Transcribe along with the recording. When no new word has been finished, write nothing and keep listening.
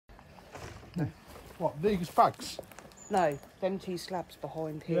No. What, these bags? No, them two slabs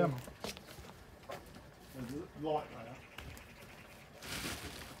behind here. Light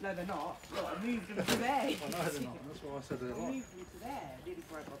No, they're not. Look, I moved them to there. I know they're not, that's why I said they're I light. moved them to there. Nearly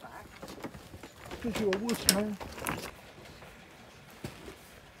broke my back. Because you're a wuss, man.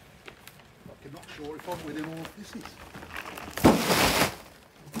 I'm not sure if I'm winning all of this is.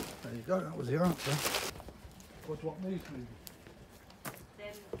 There you go, that was the answer. What do you want me to do?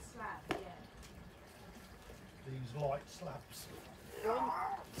 Then slab, yeah. These light slabs. Careful.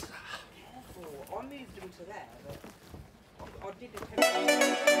 I moved them to there, but I did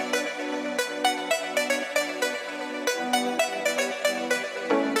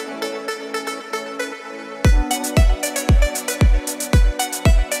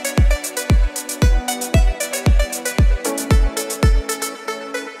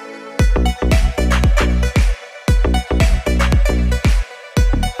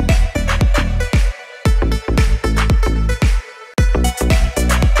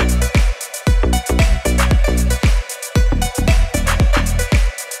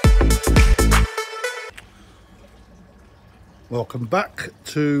Welcome back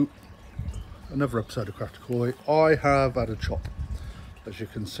to another episode of Krafty Koi. I have had a chop, as you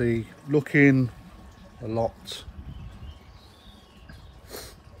can see, looking a lot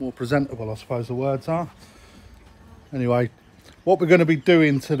more presentable, I suppose the words are. Anyway, what we're going to be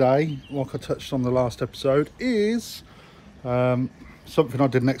doing today, like I touched on the last episode, is something I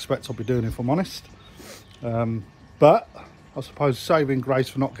didn't expect I'd be doing, if I'm honest. But I suppose saving grace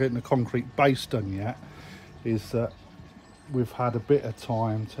for not getting the concrete base done yet is that we've had a bit of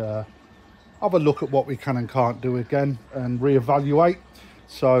time to have a look at what we can and can't do again and reevaluate.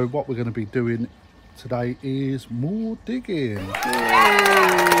 So what we're going to be doing today is more digging. The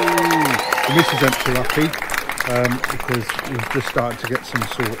missus isn't too happy because we've just started to get some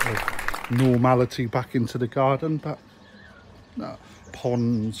sort of normality back into the garden, but no,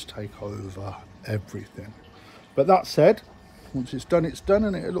 ponds take over everything. But that said, once it's done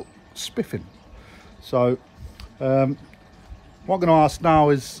and it'll look spiffing. So what I'm going to ask now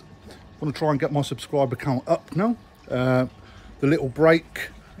is, I want to try and get my subscriber count up now. The little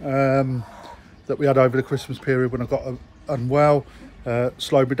break that we had over the Christmas period when I got unwell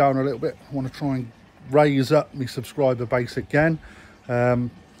slowed me down a little bit. I want to try and raise up my subscriber base again.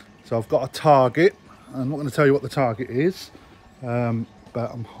 So I've got a target. I'm not going to tell you what the target is, but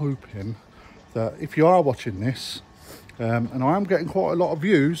I'm hoping that if you are watching this, and I am getting quite a lot of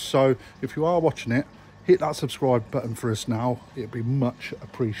views, so if you are watching it, hit that subscribe button for us now. It'd be much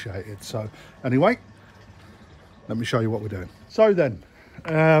appreciated. So anyway, let me show you what we're doing. So then,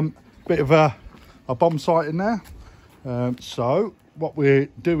 bit of a bomb site in there. So what we're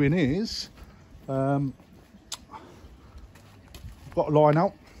doing is, got a line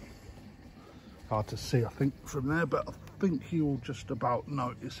out. Hard to see, I think, from there, but I think you'll just about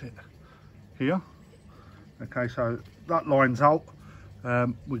notice it here. Okay, so that line's out.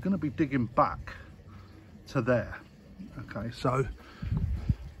 We're going to be digging back to there. Okay, so when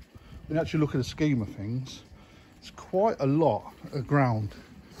you actually look at the scheme of things, it's quite a lot of ground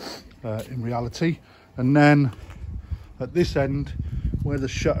in reality. And then at this end, where the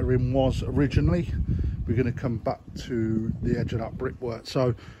shuttering was originally, we're going to come back to the edge of that brickwork.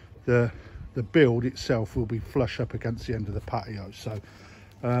 So the build itself will be flush up against the end of the patio. So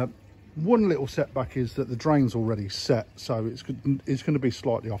one little setback is that the drain's already set, so it's going to be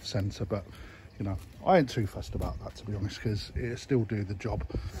slightly off centre, but you know, I ain't too fussed about that, to be honest, because it'll still do the job.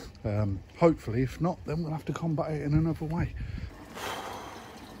 Hopefully, if not, then we'll have to combat it in another way.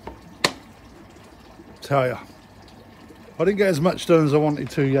 Tell ya, I didn't get as much done as I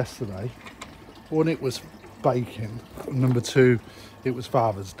wanted to yesterday. One, it was baking, and number two, it was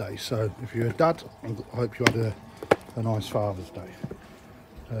Father's Day. So if you're a dad, I hope you had a nice Father's Day.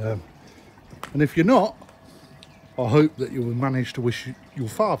 And if you're not, I hope that you will manage to wish your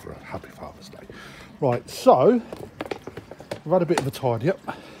father a happy Father's Day. Right, so we've had a bit of a tidy up.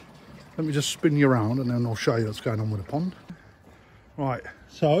 Let me just spin you around and then I'll show you what's going on with the pond. Right,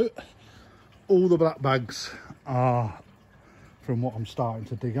 so all the black bags are from what I'm starting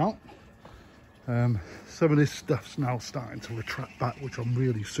to dig out. Some of this stuff's now starting to retract back, which I'm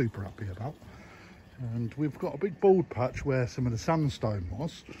really super happy about. And we've got a big bald patch where some of the sandstone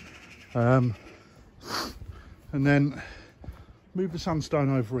was. And then move the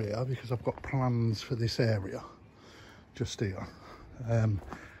sandstone over here because I've got plans for this area just here, and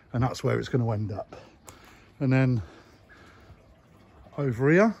that's where it's going to end up. And then over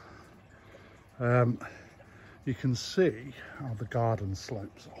here you can see how the garden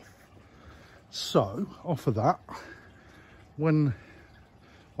slopes off. So off of that, when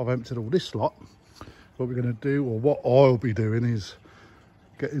I've emptied all this lot, what we're going to do, or what I'll be doing, is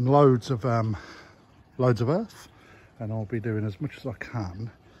getting loads of earth, and I'll be doing as much as I can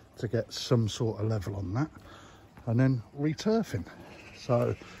to get some sort of level on that, and then returfing.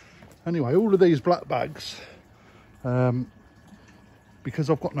 So anyway, all of these black bags, because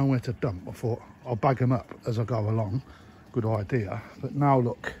I've got nowhere to dump, I thought I'll bag them up as I go along. Good idea. But now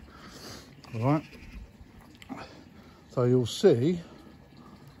look, all right, so you'll see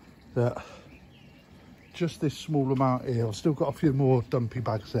that just this small amount here, I've still got a few more dumpy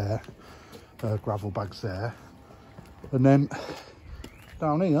bags there, gravel bags there, and then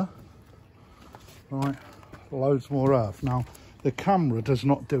down here, right, loads more earth. Now the camera does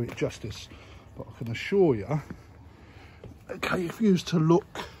not do it justice, but I can assure you, okay, if you used to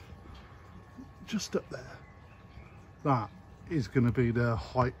look just up there, that is going to be the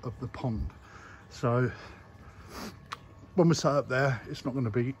height of the pond. So when we sat up there, it's not going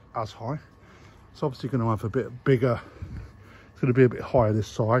to be as high. It's obviously going to have a bit bigger, it's going to be a bit higher this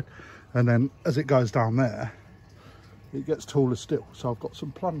side, and then as it goes down there, it gets taller still. So I've got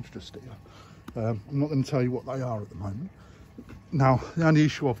some plans just here. I'm not going to tell you what they are at the moment. Now the only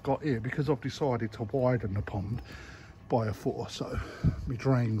issue I've got here, because I've decided to widen the pond by a foot or so, my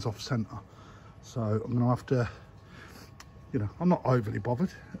drain's off centre, so I'm going to have to, you know, I'm not overly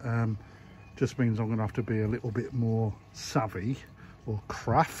bothered. Just means I'm going to have to be a little bit more savvy or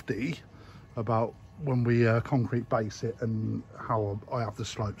crafty about when we concrete base it and how I have the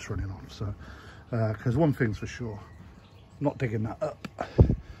slopes running off. So because one thing's for sure, not digging that up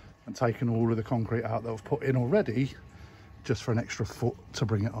and taking all of the concrete out that I've put in already just for an extra foot to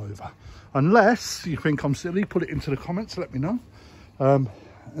bring it over. Unless you think I'm silly, put it into the comments, let me know, and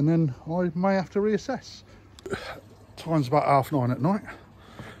then I may have to reassess. Time's about 9:30 at night.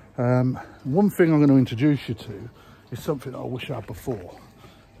 One thing I'm going to introduce you to is something I wish I had before.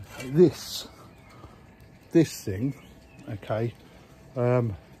 Okay, this thing, okay,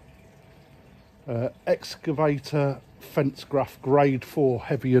 excavator fence graft grade 4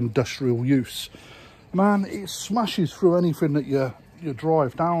 heavy industrial use. Man, it smashes through anything that you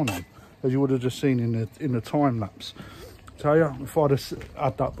drive down in, as you would have just seen in the time lapse. Tell you, if I'd have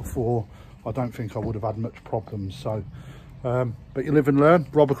had that before, I don't think I would have had much problems. So but you live and learn.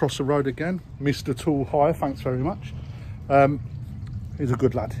 Rob across the road again, Mr. Tool Hire, thanks very much. He's a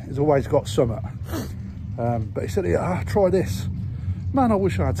good lad, he's always got something. But he said, yeah, try this. Man, I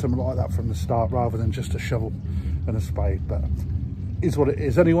wish I had something like that from the start rather than just a shovel and a spade, but is what it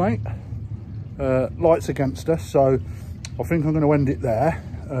is. Anyway, lights against us, so I think I'm going to end it there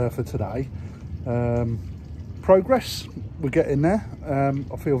for today. Progress, we're getting there.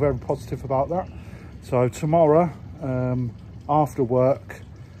 I feel very positive about that. So tomorrow, after work,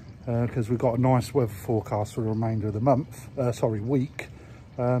 because we've got a nice weather forecast for the remainder of the month, week,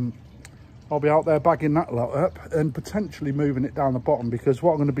 I'll be out there bagging that lot up and potentially moving it down the bottom, because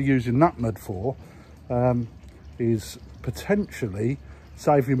what I'm going to be using that mud for is potentially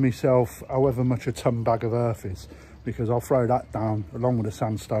saving myself however much a ton bag of earth is, because I'll throw that down along with the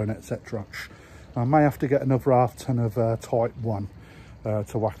sandstone, etc. I may have to get another half ton of type 1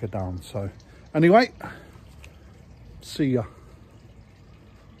 to whack her down. So anyway, see ya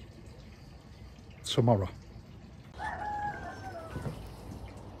tomorrow.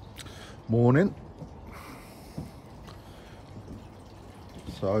 Morning.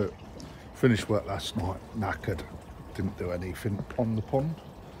 So finished work last night, knackered, didn't do anything on the pond.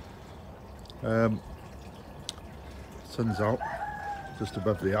 Sun's out just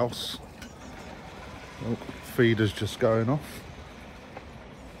above the house. Oh, feeder's just going off,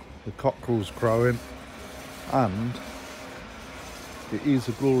 the cockerel's crowing, and it is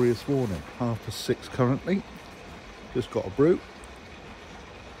a glorious morning. 6:30 currently, just got a brew.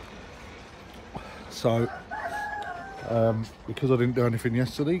 So because I didn't do anything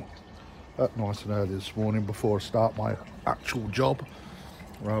yesterday, up nice and early this morning before I start my actual job,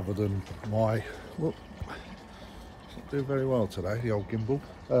 rather than my, well, it's not doing very well today, the old gimbal,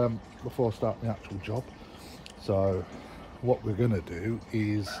 before I start my actual job. So what we're going to do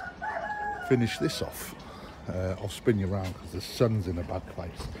is finish this off. I'll spin you around because the sun's in a bad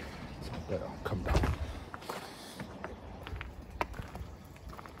place, so I better come down.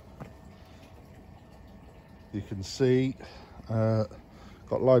 You can see got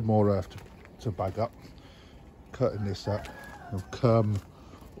a load more earth to bag up. Cutting this up, it'll come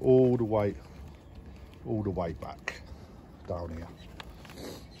all the way back down here,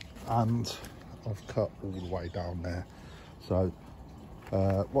 and I've cut all the way down there. So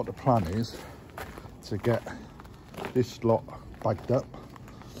what the plan is to get this lot bagged up,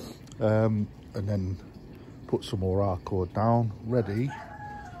 and then put some more hardcore down ready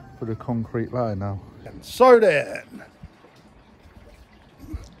for the concrete layer now. And so then,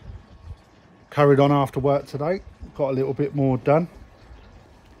 carried on after work today, got a little bit more done.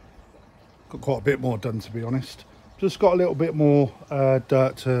 Got quite a bit more done, to be honest. Just got a little bit more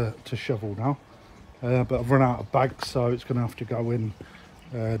dirt to shovel now. But I've run out of bags, so it's going to have to go in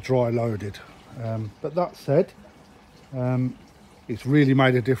dry loaded. But that said, it's really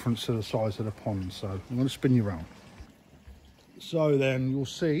made a difference to the size of the pond, so I'm going to spin you around. So then you'll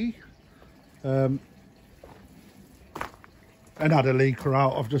see another leaker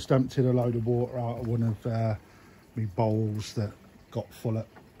out. I've just emptied a load of water out of one of my bowls that got full up,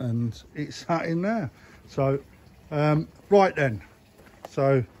 and it's sat in there. So right then,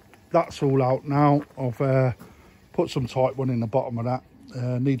 so that's all out now. I've put some tight one in the bottom of that.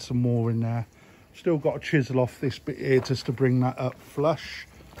 Need some more in there. Still got to chisel off this bit here just to bring that up flush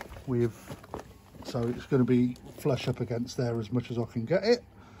with, so it's going to be flush up against there as much as I can get it.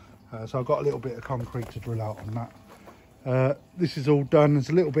 So I've got a little bit of concrete to drill out on that. This is all done. There's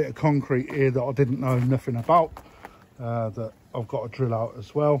a little bit of concrete here that I didn't know nothing about that I've got to drill out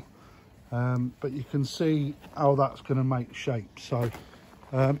as well. But you can see how that's going to make shape. So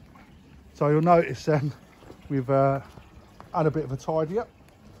you'll notice then we've had a bit of a tidy up.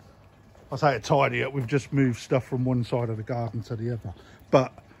 I say a tidy up, we've just moved stuff from one side of the garden to the other.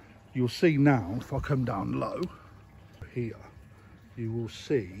 But you'll see now, if I come down low here, you will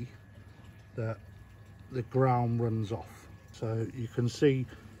see that the ground runs off. So you can see,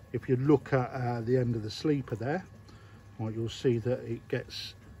 if you look at the end of the sleeper there, right, you'll see that it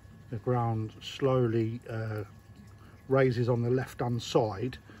gets, the ground slowly raises on the left hand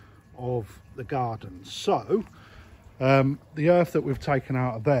side of the garden. So the earth that we've taken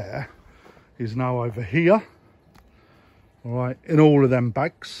out of there is now over here, all right, in all of them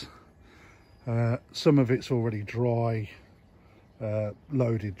bags. Some of it's already dry,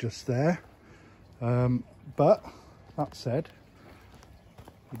 loaded just there, but that said,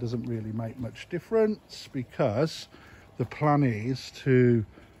 it doesn't really make much difference, because the plan is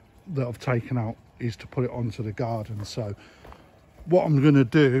that I've taken out is to put it onto the garden. So what I'm going to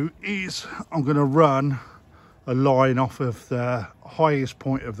do is I'm going to run a line off of the highest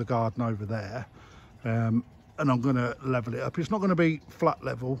point of the garden over there, and I'm going to level it up. It's not going to be flat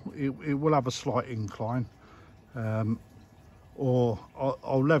level, it will have a slight incline, or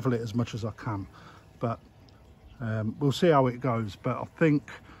I'll level it as much as I can, but we'll see how it goes. But I think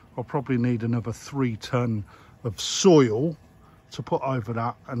I'll probably need another 3 ton of soil to put over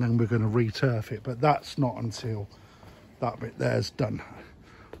that, and then we're going to re-turf it, but that's not until that bit there's done.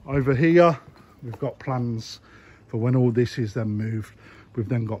 Over here we've got plans for when all this is then moved. We've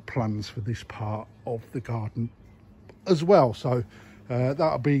then got plans for this part of the garden as well, so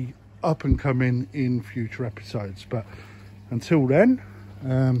that'll be up and coming in future episodes. But until then,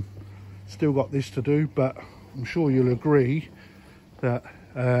 still got this to do, but I'm sure you'll agree that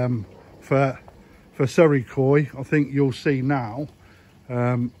for Surrey Koi, I think you'll see now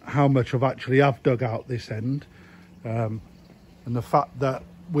how much I've actually have dug out this end, and the fact that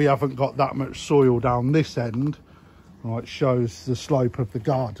we haven't got that much soil down this end, right, shows the slope of the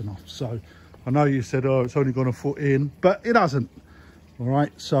garden off. So I know you said, oh, it's only gone a foot in, but it hasn't. All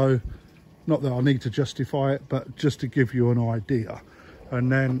right, so not that I need to justify it, but just to give you an idea.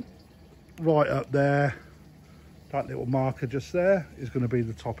 And then right up there, that little marker just there is going to be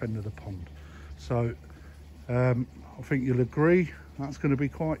the top end of the pond. So I think you'll agree that's going to be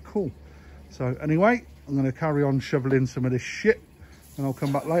quite cool. So anyway, I'm going to carry on shoveling some of this shit, and I'll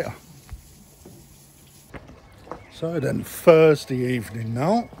come back later. So then, Thursday evening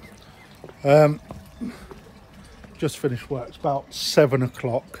now, just finished work. It's about 7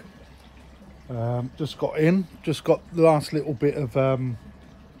 o'clock. Just got in, just got the last little bit of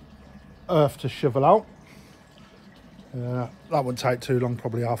earth to shovel out. That wouldn't take too long,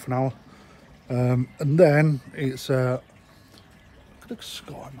 probably half an hour. And then it's look at the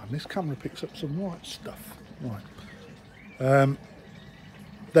sky, man. This camera picks up some right stuff. Right.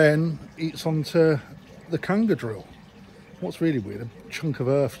 Then it's onto the Kanga drill. What's really weird, a chunk of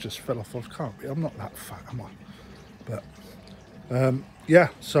earth just fell off. I can't be, I'm not that fat, am I? But yeah,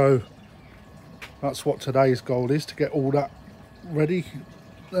 so that's what today's goal is, to get all that ready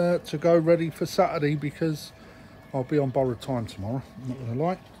to go ready for Saturday, because I'll be on borrowed time tomorrow, I'm not gonna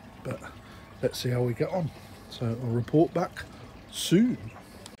lie, but let's see how we get on. So I'll report back soon.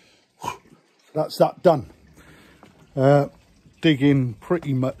 That's that done. Digging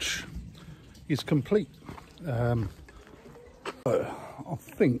pretty much is complete. I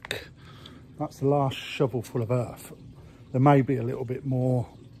think that's the last shovel full of earth. There may be a little bit more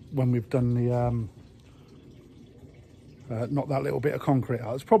when we've done knock that little bit of concrete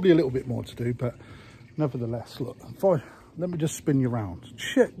out. There's probably a little bit more to do, but nevertheless, look, let me just spin you around.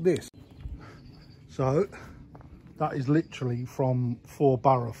 Check this. So that is literally from 4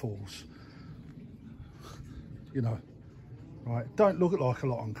 barrowfuls. You know, right, don't look like a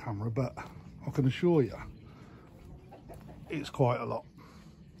lot on camera, but I can assure you it's quite a lot.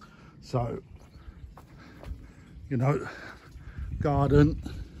 So, you know, garden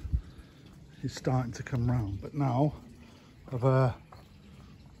is starting to come round, but now I've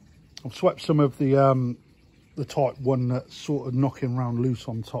swept some of the type 1 that's sort of knocking around loose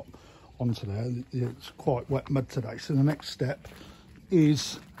on top onto there. It's quite wet mud today, so the next step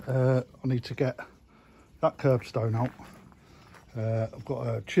is I need to get that curbstone out. I've got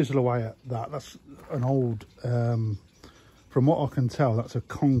to chisel away at that. That's an old, from what I can tell, that's a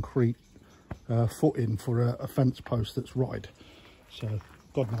concrete footing for a fence post that's rotted. So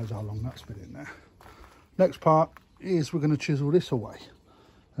God knows how long that's been in there. Next part is we're going to chisel this away,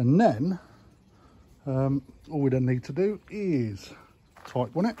 and then all we then need to do is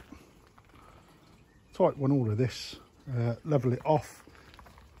type 1 it, type 1 all of this, level it off,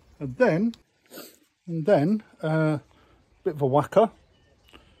 and then bit of a whacker,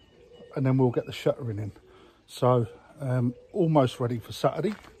 and then we'll get the shuttering in. So almost ready for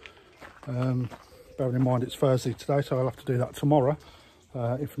Saturday. Bearing in mind it's Thursday today, so I'll have to do that tomorrow,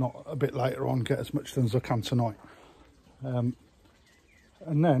 if not a bit later on, get as much done as I can tonight. And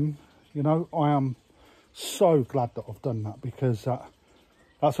then, you know, I am so glad that I've done that, because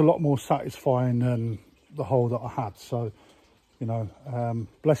that's a lot more satisfying than the hole that I had. So, you know,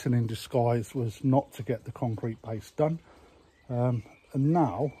 blessing in disguise was not to get the concrete base done. And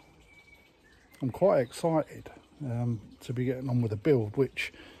now I'm quite excited to be getting on with a build,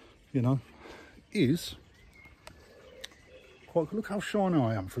 which, you know, is quite, look how shiny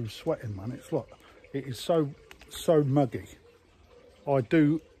I am from sweating, man. It's like, it is so muggy. I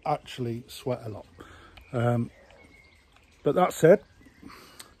do actually sweat a lot. But that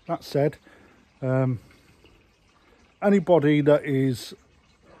said, anybody that is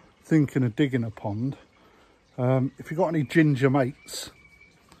thinking of digging a pond, if you've got any ginger mates,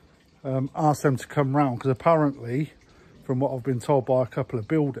 ask them to come round, because apparently, from what I've been told by a couple of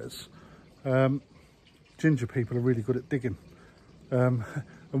builders, ginger people are really good at digging. And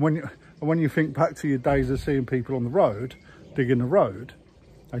when you think back to your days of seeing people on the road digging the road,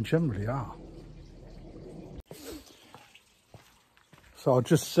 they generally are. So I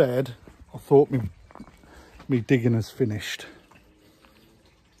just said I thought me digging is finished.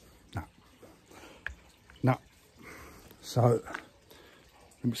 No. So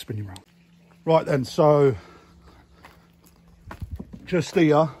let me spin you around. Right then, so just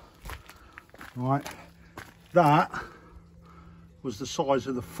here, right, that was the size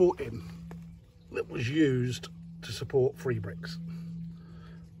of the footing that was used to support 3 bricks.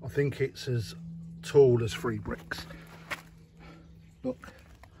 I think it's as tall as 3 bricks. Look,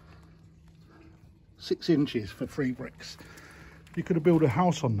 6 inches for 3 bricks. You could have built a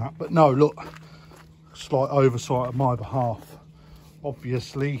house on that, but no, look, slight oversight on my behalf.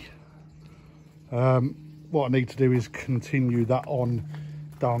 Obviously, what I need to do is continue that on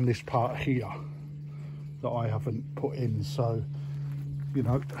down this part here that I haven't put in, so, you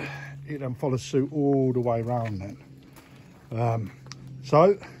know, it then follows suit all the way around then.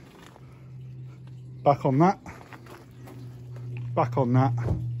 So, back on that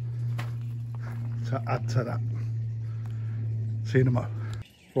to add to that. See you in a mo.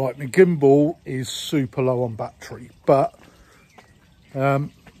 Right, my gimbal is super low on battery, but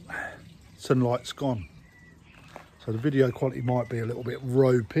sunlight's gone, so the video quality might be a little bit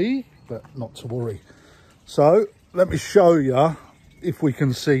ropey, but not to worry. So let me show you, if we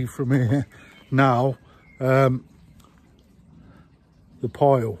can see from here now, the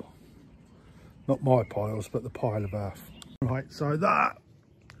pile, not my piles, but the pile of earth. Right, so that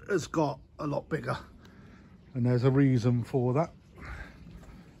has got a lot bigger, and there's a reason for that,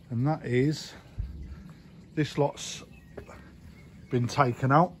 and that is this lot's been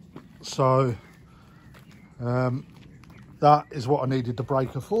taken out. So that is what I needed the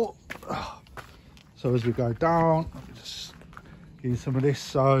breaker for. So as we go down, let me just use some of this.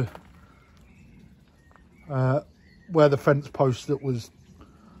 So where the fence post that was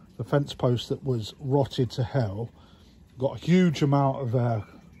rotted to hell, got a huge amount of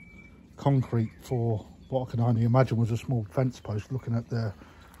concrete for what I can only imagine was a small fence post, looking at the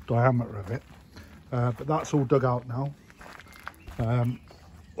diameter of it. But that's all dug out now,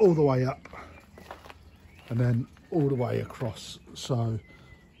 all the way up and then all the way across. So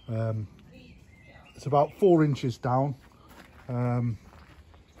it's about 4 inches down, but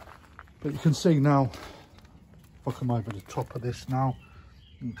you can see now If I come over the top of this now,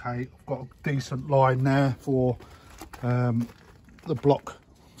 okay, I've got a decent line there for the block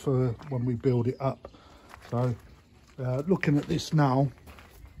for when we build it up. So looking at this now,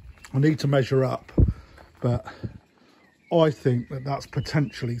 I need to measure up, but I think that that's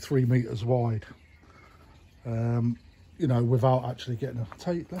potentially 3 meters wide. You know, without actually getting a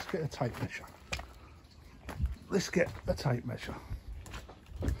tape. Let's get a tape measure. Let's get a tape measure.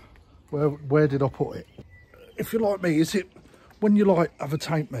 Where did I put it? If you're like me, is it when you like have a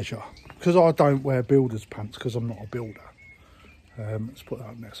tape measure? Because I don't wear builder's pants because I'm not a builder. Let's put that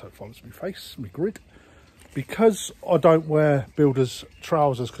in there so it follows my face, my grid. Because I don't wear builder's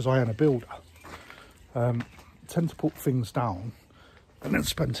trousers because I am a builder, I tend to put things down and then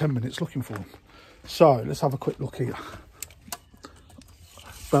spend 10 minutes looking for them. So let's have a quick look here.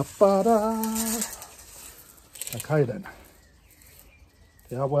 Ba-ba-da. Okay then.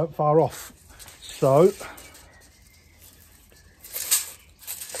 Yeah, I weren't far off. So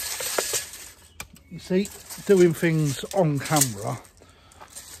you see, doing things on camera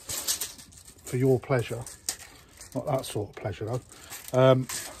for your pleasure, not that sort of pleasure though,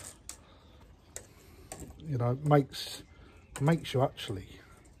 you know, makes you actually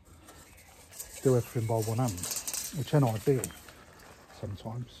do everything by one hand, which ain't ideal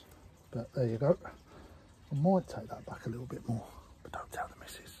sometimes, but there you go. I might take that back a little bit more, but don't tell the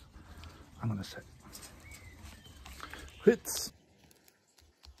missus. I'm going to set hits.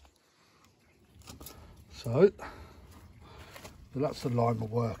 So that's the line we're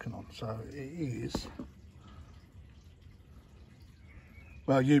working on. So it is,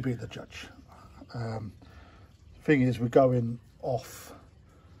 well, you be the judge. Thing is, we're going off,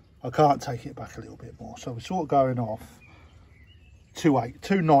 I can't take it back a little bit more, so we're sort of going off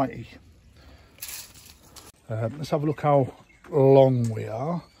 290. Let's have a look how long we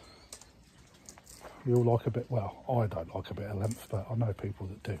are. We all like a bit, well, I don't like a bit of length, but I know people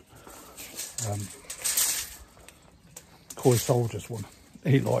that do. Coy Soldier's one,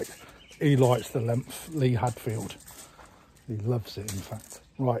 he likes the length. Lee Hadfield, he loves it, in fact.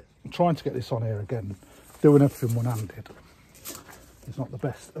 Right, I'm trying to get this on here again, doing everything one-handed. It's not the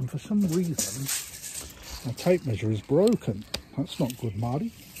best, and for some reason my tape measure is broken. That's not good,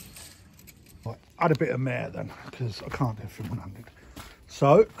 Marty. Right, add a bit of mare then, because I can't do everything one-handed.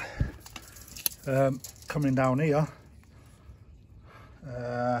 So coming down here,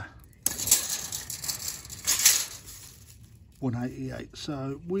 188,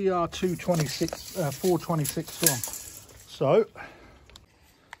 so we are 426 long. So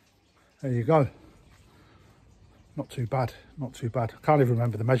there you go. Not too bad, not too bad. I can't even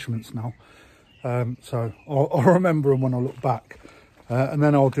remember the measurements now, so I'll remember them when I look back, and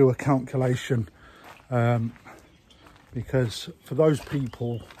then I'll do a calculation, because for those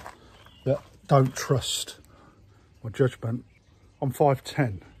people that don't trust my judgment, I'm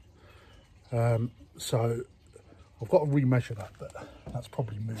 5'10", so I've got to remeasure that, but that's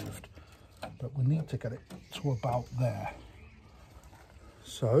probably moved, but we need to get it to about there.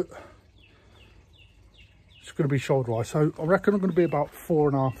 So it's going to be shoulder high, so I reckon I'm going to be about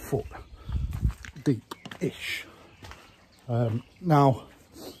 4.5 foot deep-ish. Now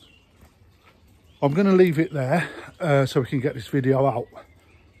I'm going to leave it there so we can get this video out.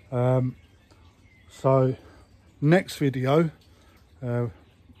 So next video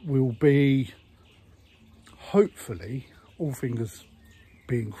will be, hopefully, all fingers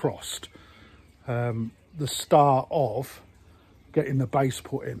being crossed, the start of getting the base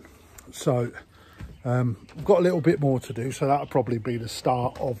put in. So I've got a little bit more to do, so that'll probably be the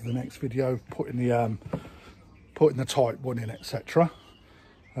start of the next video, putting the type one in, etc.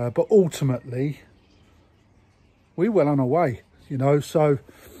 But ultimately we're well on our way, you know, so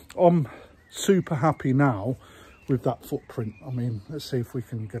I'm super happy now with that footprint. I mean, let's see if we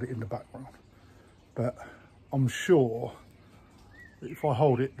can get it in the background, but I'm sure that if I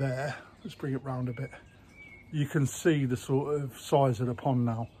hold it there, let's bring it round a bit, you can see the sort of size of the pond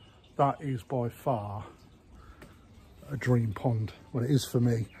now. That is by far a dream pond. Well, it is for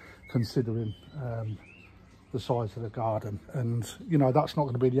me, considering the size of the garden. And, you know, that's not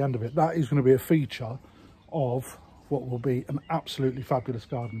going to be the end of it. That is going to be a feature of what will be an absolutely fabulous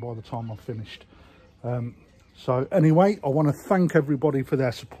garden by the time I've finished. So anyway, I want to thank everybody for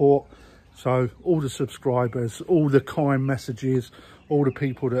their support. So all the subscribers, all the kind messages, all the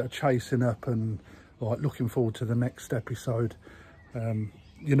people that are chasing up and like looking forward to the next episode.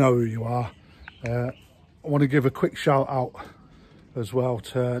 You know who you are. I want to give a quick shout out as well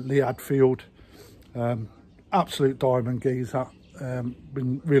to Lee Hadfield, absolute diamond geezer.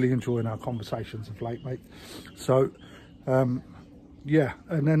 Been really enjoying our conversations of late, mate. So yeah,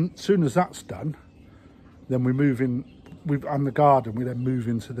 and then as soon as that's done, then we move in, and the garden, we then move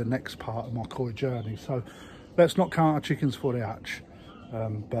into the next part of my koi journey. So let's not count our chickens before they hatch.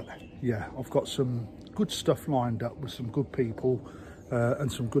 But yeah, I've got some good stuff lined up with some good people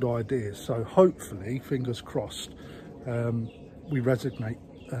and some good ideas. So hopefully, fingers crossed, we resonate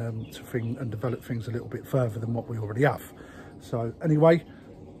to things and develop things a little bit further than what we already have. So anyway,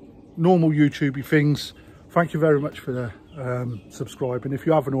 normal YouTubey things. Thank you very much for subscribing. If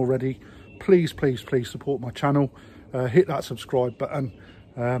you haven't already, please support my channel. Hit that subscribe button.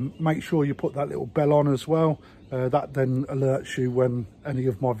 Make sure you put that little bell on as well. That then alerts you when any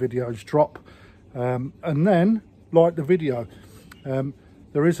of my videos drop. And then like the video.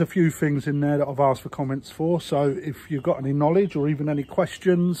 There is a few things in there that I've asked for comments for. So if you've got any knowledge or even any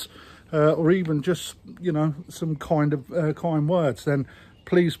questions, or even just, you know, some kind words, then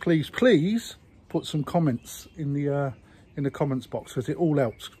please put some comments in the comments box, because it all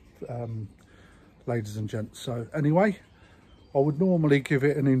helps, ladies and gents. So anyway, I would normally give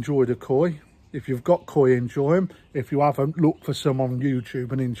it an enjoy the koi. If you've got koi, enjoy them. If you haven't, look for some on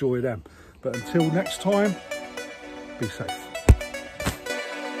YouTube and enjoy them. But until next time, be safe.